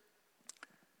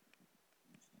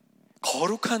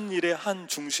거룩한 일의 한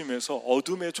중심에서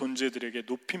어둠의 존재들에게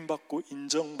높임받고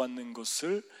인정받는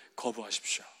것을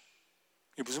거부하십시오.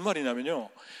 이게 무슨 말이냐면요,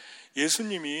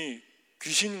 예수님이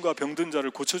귀신과 병든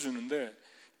자를 고쳐주는데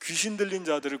귀신 들린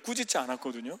자들을 꾸짖지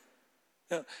않았거든요.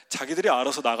 그냥 자기들이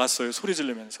알아서 나갔어요. 소리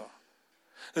지르면서.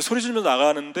 소리 지르면서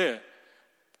나가는데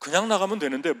그냥 나가면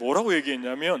되는데 뭐라고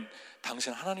얘기했냐면,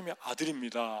 당신 하나님의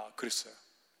아들입니다 그랬어요.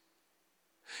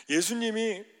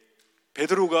 예수님이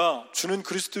베드로가 주는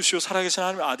그리스도시요 살아계신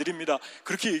하나님의 아들입니다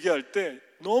그렇게 얘기할 때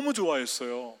너무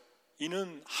좋아했어요.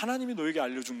 이는 하나님이 너에게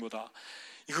알려준 거다.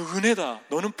 이거 은혜다.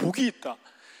 너는 복이 있다.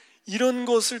 이런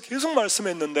것을 계속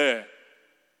말씀했는데,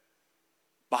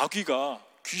 마귀가,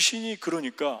 귀신이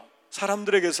그러니까,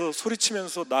 사람들에게서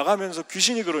소리치면서 나가면서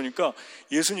귀신이 그러니까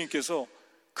예수님께서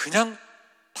그냥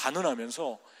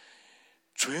단언하면서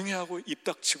조용히 하고 입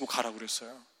닥치고 가라고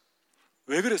그랬어요.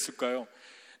 왜 그랬을까요?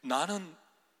 나는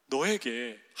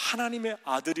너에게 하나님의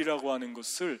아들이라고 하는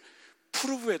것을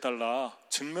프루브해달라,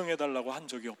 증명해달라고 한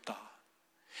적이 없다.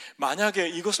 만약에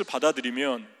이것을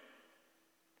받아들이면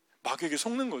마귀에게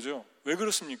속는 거죠. 왜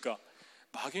그렇습니까?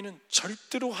 마귀는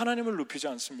절대로 하나님을 높이지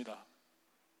않습니다.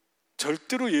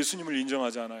 절대로 예수님을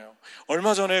인정하지 않아요.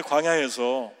 얼마 전에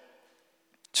광야에서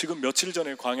지금 며칠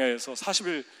전에 광야에서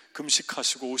 40일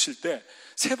금식하시고 오실 때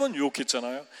 3번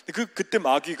유혹했잖아요. 그때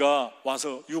마귀가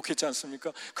와서 유혹했지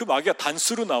않습니까? 그 마귀가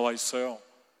단수로 나와 있어요.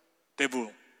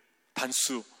 내부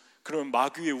단수. 그러면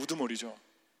마귀의 우두머리죠.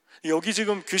 여기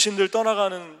지금 귀신들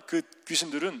떠나가는 그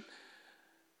귀신들은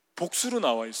복수로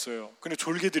나와 있어요. 근데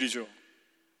졸개들이죠.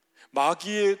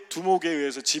 마귀의 두목에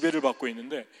의해서 지배를 받고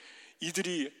있는데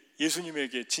이들이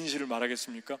예수님에게 진실을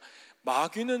말하겠습니까?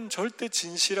 마귀는 절대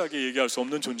진실하게 얘기할 수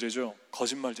없는 존재죠.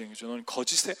 거짓말쟁이죠. 너는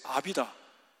거짓의 압이다.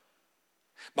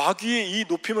 마귀의 이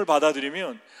높임을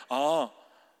받아들이면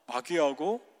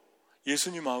마귀하고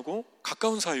예수님하고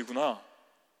가까운 사이구나,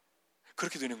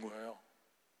 그렇게 되는 거예요.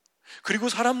 그리고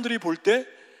사람들이 볼 때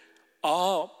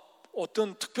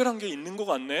어떤 특별한 게 있는 것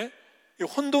같네,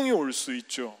 혼동이 올 수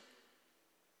있죠.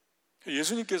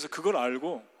 예수님께서 그걸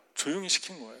알고 조용히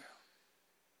시킨 거예요.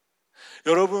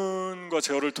 여러분과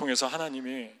저를 통해서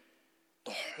하나님이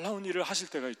놀라운 일을 하실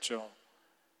때가 있죠.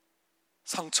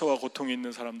 상처와 고통이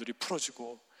있는 사람들이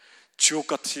풀어지고,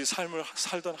 지옥같이 삶을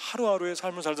살던, 하루하루의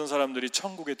삶을 살던 사람들이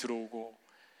천국에 들어오고,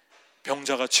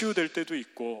 병자가 치유될 때도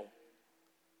있고,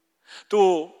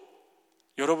 또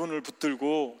여러분을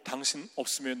붙들고 당신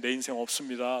없으면 내 인생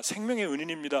없습니다, 생명의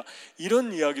은인입니다,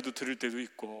 이런 이야기도 들을 때도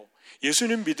있고,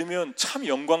 예수님 믿으면 참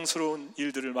영광스러운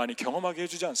일들을 많이 경험하게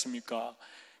해주지 않습니까?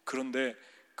 그런데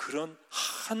그런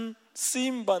한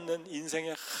쓰임받는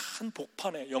인생의 한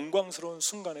복판에, 영광스러운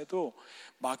순간에도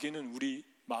마귀는 우리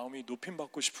마음이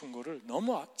높임받고 싶은 거를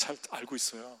너무 잘 알고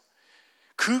있어요.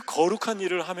 그 거룩한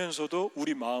일을 하면서도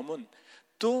우리 마음은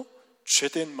또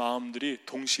죄된 마음들이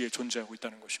동시에 존재하고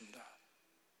있다는 것입니다.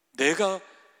 내가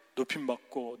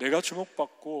높임받고, 내가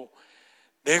주목받고,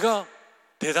 내가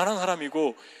대단한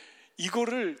사람이고,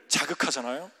 이거를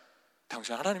자극하잖아요.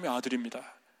 당신 하나님의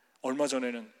아들입니다. 얼마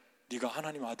전에는 네가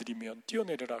하나님 아들이면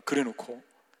뛰어내려라 그래놓고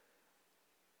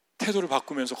태도를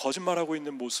바꾸면서 거짓말하고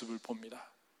있는 모습을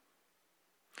봅니다.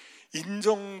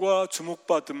 인정과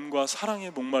주목받음과 사랑에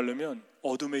목마르면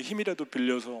어둠의 힘이라도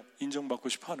빌려서 인정받고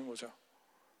싶어 하는 거죠.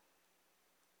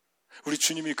 우리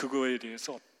주님이 그거에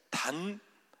대해서 단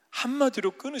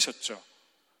한마디로 끊으셨죠.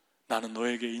 나는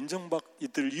너에게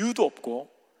인정받을 이유도 없고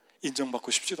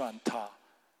인정받고 싶지도 않다.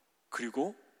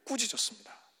 그리고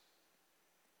꾸짖었습니다.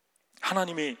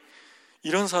 하나님이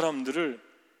이런 사람들을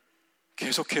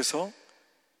계속해서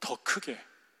더 크게,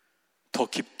 더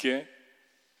깊게,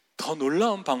 더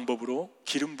놀라운 방법으로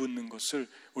기름 붓는 것을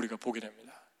우리가 보게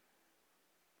됩니다.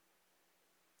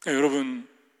 여러분,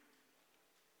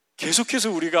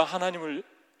 계속해서 우리가 하나님을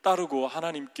따르고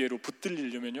하나님께로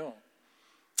붙들리려면요,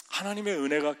 하나님의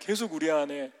은혜가 계속 우리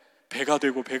안에 배가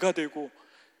되고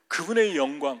그분의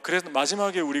영광, 그래서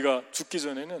마지막에 우리가 죽기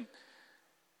전에는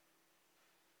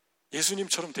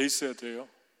예수님처럼 돼 있어야 돼요.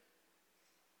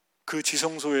 그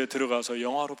지성소에 들어가서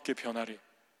영화롭게 변하리.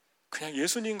 그냥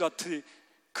예수님 같은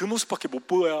그 모습밖에 못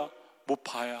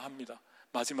봐야 합니다.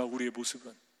 마지막 우리의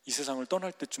모습은 이 세상을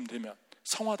떠날 때쯤 되면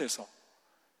성화돼서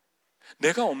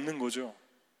내가 없는 거죠.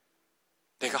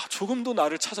 내가 조금도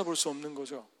나를 찾아볼 수 없는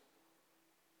거죠.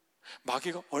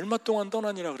 마귀가 얼마 동안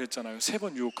떠나니라 그랬잖아요.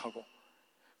 3번 유혹하고.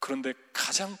 그런데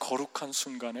가장 거룩한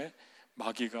순간에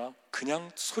마귀가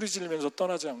그냥 소리 지르면서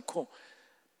떠나지 않고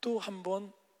또 한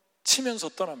번 치면서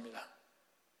떠납니다.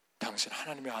 당신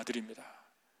하나님의 아들입니다.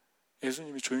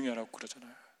 예수님이 조용히 하라고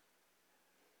그러잖아요.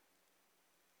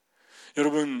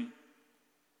 여러분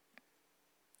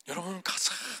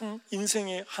가장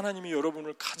인생에 하나님이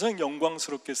여러분을 가장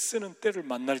영광스럽게 쓰는 때를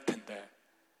만날 텐데,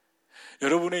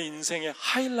 여러분의 인생의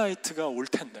하이라이트가 올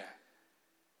텐데,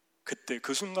 그때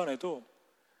그 순간에도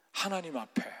하나님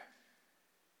앞에,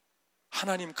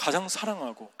 하나님 가장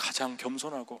사랑하고 가장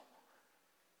겸손하고,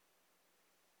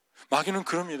 마귀는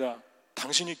그럽니다.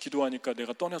 당신이 기도하니까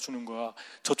내가 떠나주는 거야.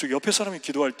 저쪽 옆에 사람이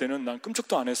기도할 때는 난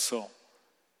끔찍도 안 했어.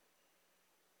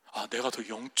 내가 더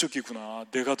영적이구나,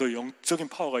 내가 더 영적인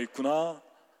파워가 있구나.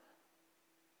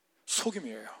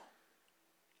 속임이에요.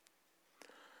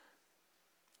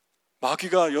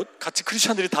 마귀가 같이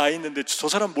크리스찬들이 다 있는데 저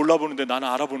사람 몰라보는데 나는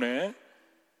알아보네.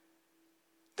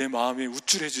 내 마음이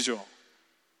우쭐해지죠.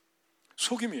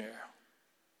 속임이에요.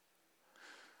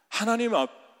 하나님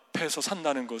앞에서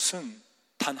산다는 것은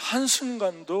단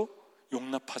한순간도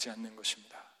용납하지 않는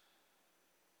것입니다.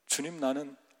 주님,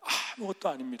 나는 아무것도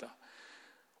아닙니다.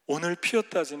 오늘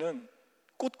피었다지는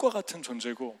꽃과 같은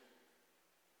존재고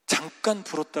잠깐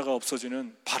불었다가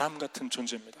없어지는 바람 같은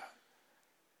존재입니다.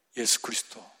 예수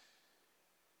그리스도,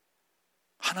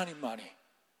 하나님만이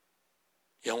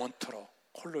영원토록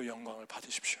홀로 영광을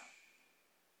받으십시오.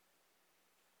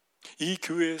 이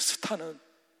교회의 스타는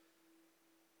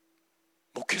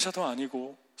목회자도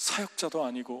아니고 사역자도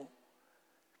아니고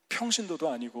평신도도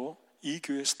아니고 이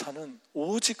교회 스타는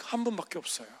오직 한 분밖에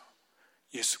없어요.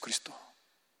 예수 그리스도.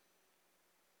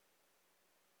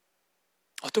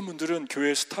 어떤 분들은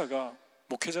교회 스타가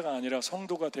목회자가 아니라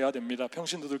성도가 돼야 됩니다.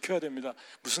 평신도들 켜야 됩니다.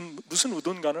 무슨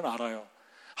의도인가는 알아요.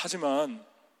 하지만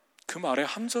그 말에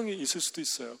함정이 있을 수도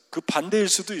있어요. 그 반대일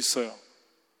수도 있어요.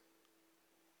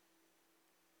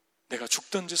 내가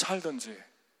죽든지 살든지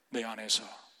내 안에서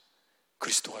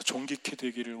그리스도가 존귀케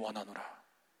되기를 원하노라.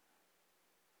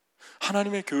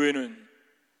 하나님의 교회는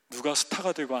누가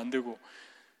스타가 되고 안 되고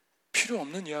필요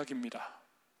없는 이야기입니다.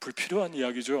 불필요한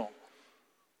이야기죠.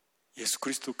 예수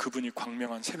그리스도 그분이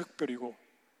광명한 새벽별이고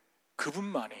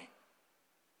그분만이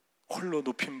홀로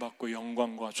높임받고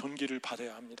영광과 존귀를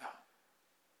받아야 합니다.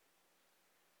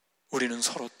 우리는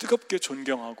서로 뜨겁게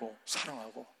존경하고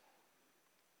사랑하고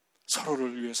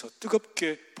서로를 위해서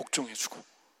뜨겁게 복종해주고,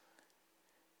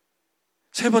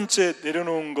 세 번째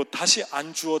내려놓은 것 다시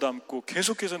안 주워 담고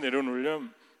계속해서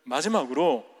내려놓으려면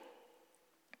마지막으로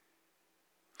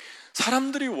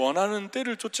사람들이 원하는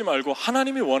때를 쫓지 말고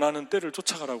하나님이 원하는 때를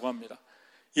쫓아가라고 합니다.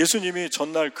 예수님이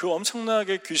전날 그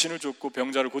엄청나게 귀신을 쫓고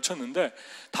병자를 고쳤는데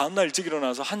다음날 일찍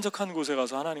일어나서 한적한 곳에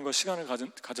가서 하나님과 시간을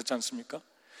가졌지 않습니까?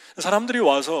 사람들이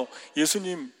와서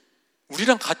예수님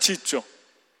우리랑 같이 있죠.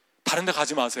 다른 데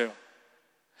가지 마세요.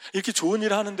 이렇게 좋은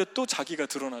일을 하는데 또 자기가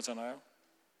드러나잖아요.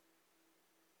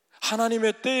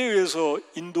 하나님의 때에 의해서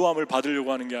인도함을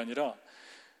받으려고 하는 게 아니라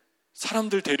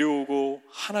사람들 데려오고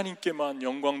하나님께만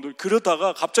영광도,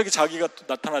 그러다가 갑자기 자기가 또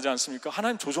나타나지 않습니까?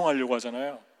 하나님 조종하려고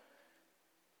하잖아요.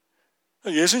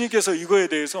 예수님께서 이거에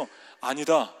대해서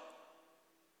아니다,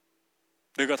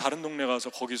 내가 다른 동네 가서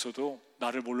거기서도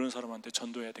나를 모르는 사람한테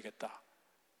전도해야 되겠다.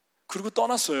 그리고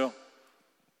떠났어요.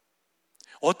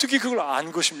 어떻게 그걸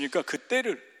안 것입니까? 그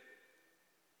때를,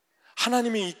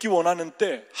 하나님이 있기 원하는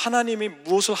때, 하나님이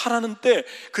무엇을 하라는 때,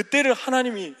 그 때를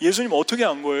하나님이, 예수님 어떻게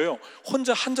안 거예요?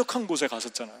 혼자 한적한 곳에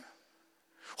갔었잖아요.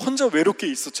 혼자 외롭게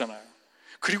있었잖아요.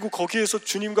 그리고 거기에서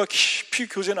주님과 깊이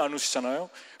교제 나누시잖아요.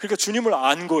 그러니까 주님을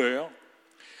안 거예요.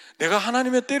 내가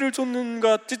하나님의 때를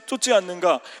쫓는가 쫓지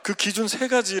않는가, 그 기준 세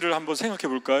가지를 한번 생각해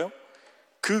볼까요?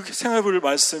 그 생각해 볼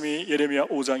말씀이 예레미야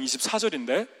 5장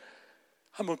 24절인데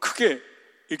한번 크게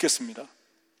읽겠습니다.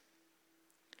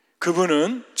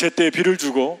 그분은 제때에 비를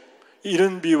주고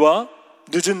이른 비와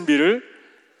늦은 비를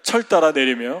철 따라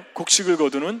내리며 곡식을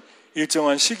거두는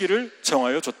일정한 시기를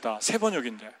정하여 줬다. 세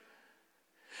번역인데,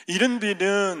 이른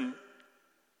비는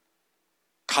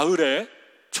가을에,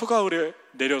 초가을에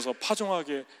내려서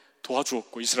파종하게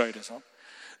도와주었고 이스라엘에서,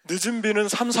 늦은 비는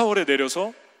 3, 4월에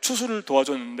내려서 추수를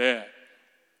도와줬는데,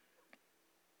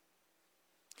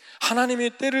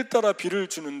 하나님이 때를 따라 비를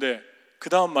주는데 그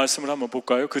다음 말씀을 한번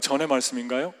볼까요? 그 전의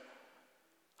말씀인가요?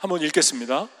 한번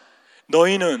읽겠습니다.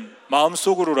 너희는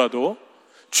마음속으로라도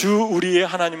주 우리의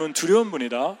하나님은 두려운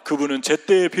분이다. 그분은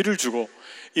제때에 비를 주고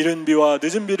이른 비와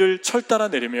늦은 비를 철 따라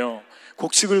내리며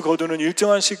곡식을 거두는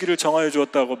일정한 시기를 정하여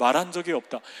주었다고 말한 적이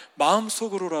없다.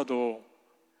 마음속으로라도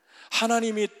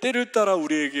하나님이 때를 따라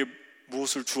우리에게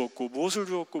무엇을 주었고 무엇을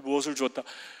주었고 무엇을 주었다.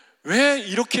 왜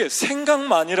이렇게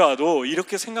생각만이라도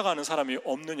이렇게 생각하는 사람이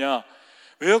없느냐?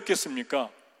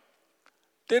 왜였겠습니까?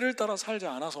 때를 따라 살지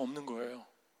않아서 없는 거예요.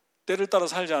 때를 따라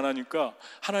살지 않으니까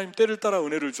하나님 때를 따라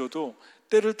은혜를 줘도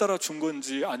때를 따라 준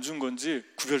건지 안 준 건지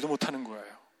구별도 못하는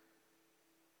거예요.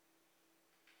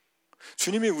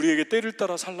 주님이 우리에게 때를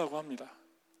따라 살라고 합니다.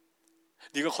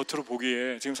 네가 겉으로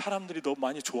보기에 지금 사람들이 너무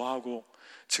많이 좋아하고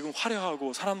지금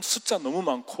화려하고 사람 숫자 너무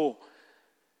많고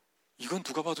이건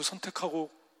누가 봐도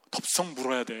선택하고 덥석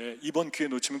물어야 돼. 이번 기회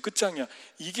놓치면 끝장이야.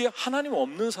 이게 하나님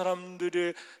없는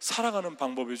사람들이 살아가는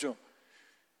방법이죠.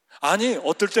 아니,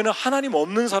 어떨 때는 하나님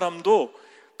없는 사람도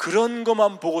그런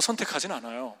것만 보고 선택하진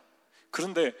않아요.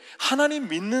 그런데 하나님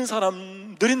믿는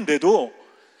사람들인데도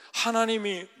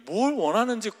하나님이 뭘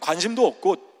원하는지 관심도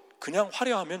없고 그냥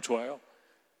화려하면 좋아요.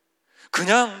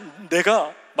 그냥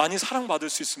내가 많이 사랑받을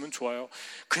수 있으면 좋아요.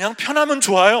 그냥 편하면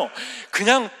좋아요.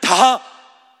 그냥 다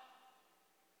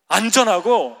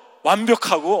안전하고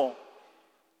완벽하고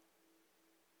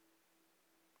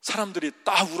사람들이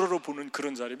딱 우러러보는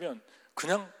그런 자리면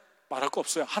그냥 말할 거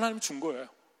없어요. 하나님 준 거예요.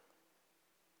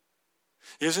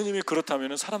 예수님이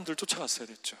그렇다면 사람들 쫓아갔어야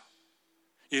됐죠.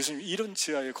 예수님이 이런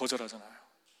지하에 거절하잖아요.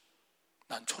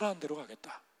 난 초라한 데로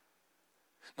가겠다.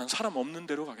 난 사람 없는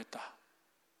데로 가겠다.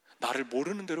 나를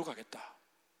모르는 데로 가겠다.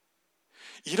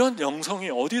 이런 영성이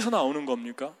어디서 나오는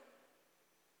겁니까?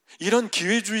 이런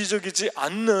기회주의적이지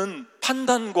않는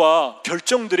판단과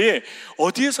결정들이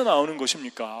어디에서 나오는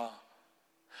것입니까?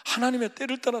 하나님의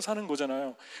때를 따라 사는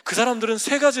거잖아요. 그 사람들은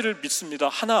세 가지를 믿습니다.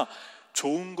 하나,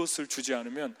 좋은 것을 주지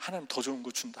않으면 하나님 더 좋은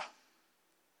거 준다.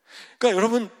 그러니까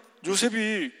여러분,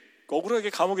 요셉이 억울하게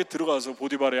감옥에 들어가서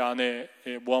보디발의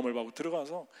아내의 모함을 받고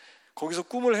들어가서 거기서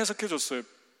꿈을 해석해 줬어요.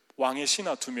 왕의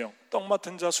신하 2명, 떡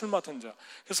맡은 자, 술 맡은 자.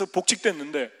 그래서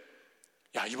복직됐는데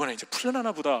야, 이번에 이제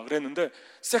풀려나나 보다 그랬는데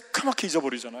새카맣게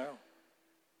잊어버리잖아요.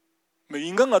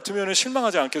 인간 같으면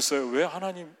실망하지 않겠어요? 왜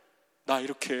하나님 나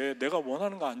이렇게 내가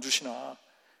원하는 거 안 주시나?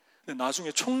 근데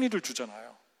나중에 총리를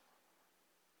주잖아요.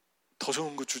 더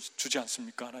좋은 거 주지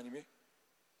않습니까? 하나님이?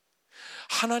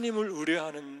 하나님을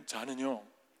의뢰하는 자는요,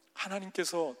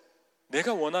 하나님께서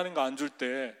내가 원하는 거 안 줄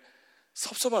때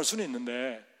섭섭할 수는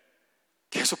있는데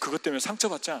계속 그것 때문에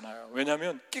상처받지 않아요.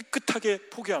 왜냐하면 깨끗하게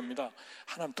포기합니다.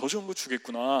 하나님 더 좋은 거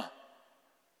주겠구나.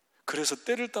 그래서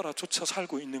때를 따라 쫓아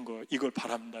살고 있는 거예요. 이걸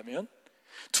바란다면.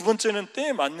 두 번째는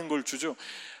때에 맞는 걸 주죠.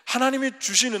 하나님이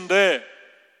주셨는데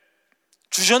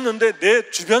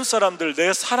내 주변 사람들,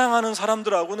 내 사랑하는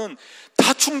사람들하고는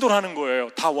다 충돌하는 거예요.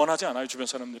 다 원하지 않아요, 주변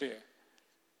사람들이.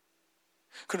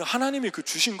 그럼 하나님이 그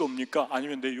주신 겁니까?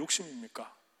 아니면 내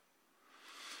욕심입니까?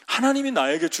 하나님이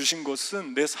나에게 주신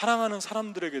것은 내 사랑하는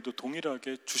사람들에게도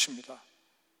동일하게 주십니다.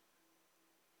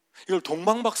 이걸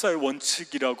동방박사의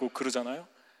원칙이라고 그러잖아요.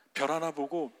 별 하나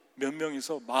보고 몇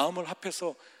명이서 마음을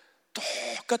합해서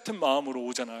똑같은 마음으로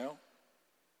오잖아요.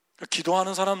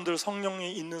 기도하는 사람들,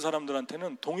 성령이 있는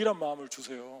사람들한테는 동일한 마음을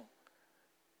주세요.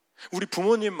 우리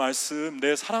부모님 말씀,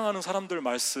 내 사랑하는 사람들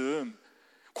말씀,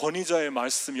 권위자의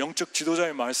말씀, 영적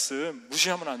지도자의 말씀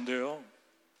무시하면 안 돼요.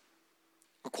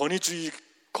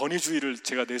 권위주의를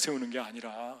제가 내세우는 게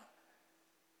아니라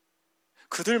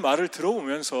그들 말을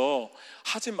들어보면서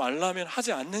하지 말라면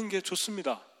하지 않는 게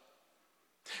좋습니다.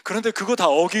 그런데 그거 다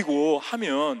어기고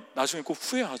하면 나중에 꼭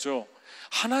후회하죠.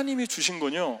 하나님이 주신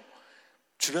건요,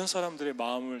 주변 사람들의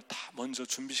마음을 다 먼저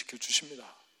준비시켜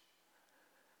주십니다.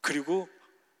 그리고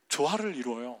조화를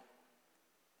이루어요.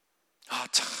 아,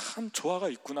 참 조화가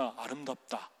있구나,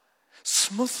 아름답다,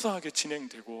 스무스하게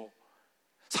진행되고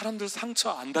사람들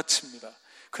상처 안 다칩니다.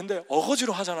 근데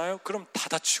어거지로 하잖아요. 그럼 다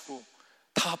다치고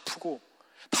다 아프고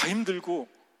다 힘들고.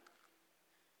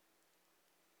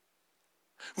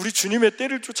 우리 주님의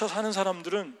때를 쫓아 사는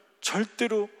사람들은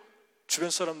절대로 주변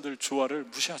사람들 조화를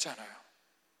무시하지 않아요.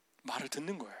 말을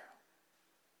듣는 거예요.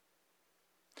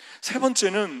 세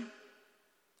번째는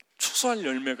추수할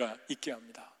열매가 있게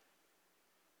합니다.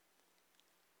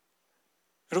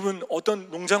 여러분, 어떤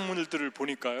농작물들을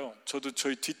보니까요, 저도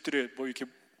저희 뒷뜰에 이렇게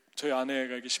저희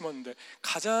아내가 이렇게 심었는데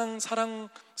가장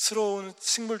사랑스러운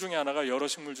식물 중에 하나가 여러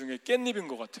식물 중에 깻잎인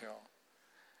것 같아요.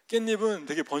 깻잎은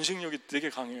되게 번식력이 되게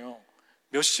강해요.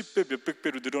 몇십 배, 몇백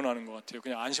배로 늘어나는 것 같아요.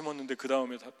 그냥 안 심었는데 그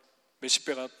다음에 다 몇십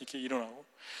배가 이렇게 일어나고.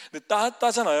 근데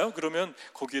따잖아요. 그러면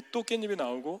거기에 또 깻잎이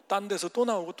나오고 딴 데서 또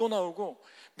나오고 또 나오고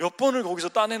몇 번을 거기서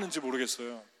따내는지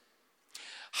모르겠어요.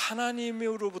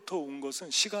 하나님으로부터 온 것은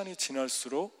시간이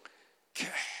지날수록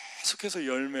계속해서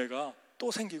열매가 또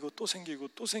생기고 또 생기고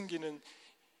또 생기는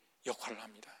역할을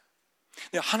합니다.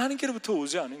 근데 하나님께로부터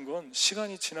오지 않은 건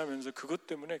시간이 지나면서 그것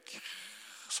때문에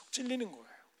계속 찔리는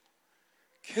거예요.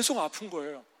 계속 아픈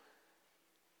거예요.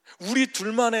 우리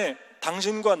둘만의,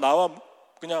 당신과 나와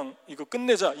그냥 이거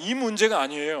끝내자, 이 문제가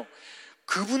아니에요.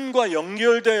 그분과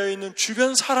연결되어 있는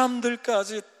주변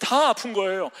사람들까지 다 아픈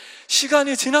거예요.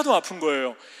 시간이 지나도 아픈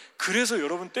거예요. 그래서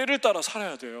여러분, 때를 따라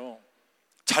살아야 돼요.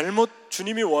 잘못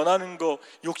주님이 원하는 거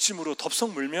욕심으로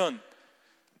덥석 물면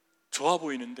좋아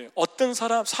보이는데, 어떤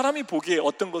사람이 보기에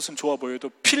어떤 것은 좋아 보여도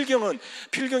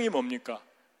필경이 뭡니까?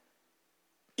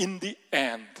 In the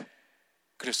end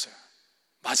그랬어요.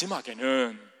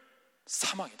 마지막에는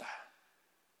사망이다.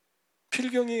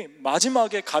 필경이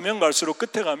마지막에 가면 갈수록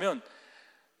끝에 가면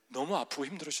너무 아프고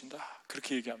힘들어진다,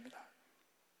 그렇게 얘기합니다.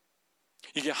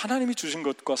 이게 하나님이 주신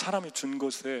것과 사람이 준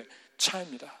것의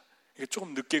차이입니다. 이게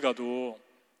조금 늦게 가도,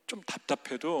 좀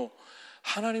답답해도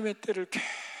하나님의 때를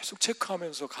계속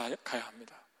체크하면서 가야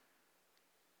합니다.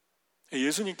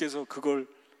 예수님께서 그걸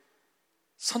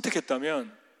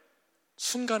선택했다면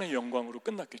순간의 영광으로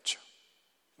끝났겠죠.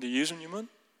 근데 예수님은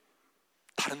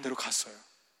다른 데로 갔어요.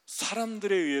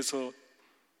 사람들에 의해서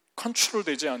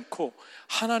컨트롤되지 않고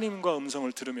하나님과 음성을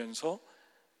들으면서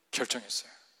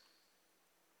결정했어요.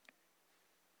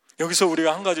 여기서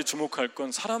우리가 한 가지 주목할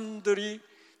건, 사람들이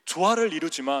조화를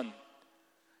이루지만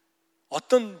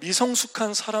어떤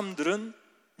미성숙한 사람들은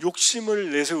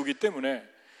욕심을 내세우기 때문에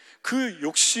그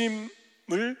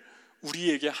욕심을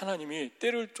우리에게 하나님이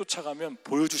때를 쫓아가면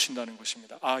보여주신다는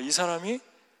것입니다. 아, 이 사람이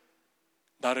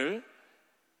나를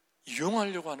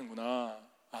이용하려고 하는구나.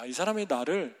 아, 이 사람이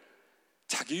나를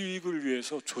자기 유익을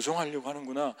위해서 조종하려고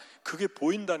하는구나. 그게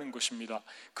보인다는 것입니다.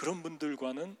 그런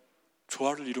분들과는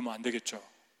조화를 이루면 안 되겠죠.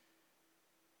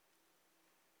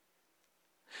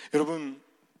 여러분,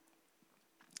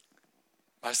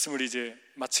 말씀을 이제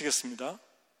마치겠습니다.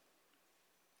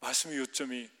 말씀의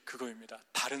요점이 그거입니다.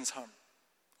 다른 삶.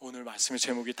 오늘 말씀의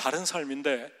제목이 다른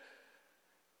삶인데,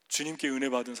 주님께 은혜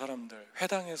받은 사람들,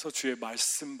 회당에서 주의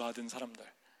말씀 받은 사람들,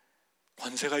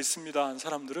 권세가 있습니다 한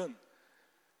사람들은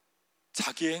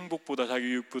자기의 행복보다, 자기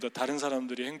유익보다 다른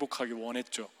사람들이 행복하기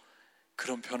원했죠.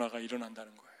 그런 변화가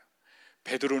일어난다는 거예요.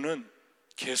 베드로는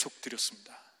계속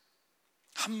드렸습니다.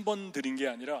 한 번 드린 게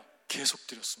아니라 계속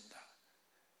드렸습니다.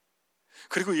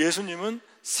 그리고 예수님은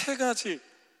세 가지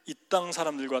이 땅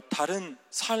사람들과 다른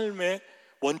삶의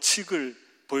원칙을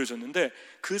보여줬는데,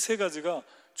 그 세 가지가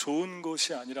좋은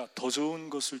것이 아니라 더 좋은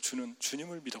것을 주는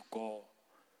주님을 믿었고,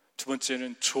 두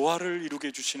번째는 조화를 이루게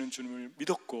해주시는 주님을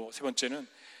믿었고, 세 번째는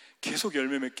계속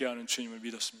열매 맺게 하는 주님을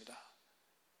믿었습니다.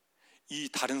 이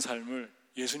다른 삶을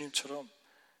예수님처럼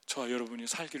저와 여러분이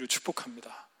살기를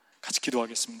축복합니다. 같이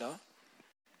기도하겠습니다.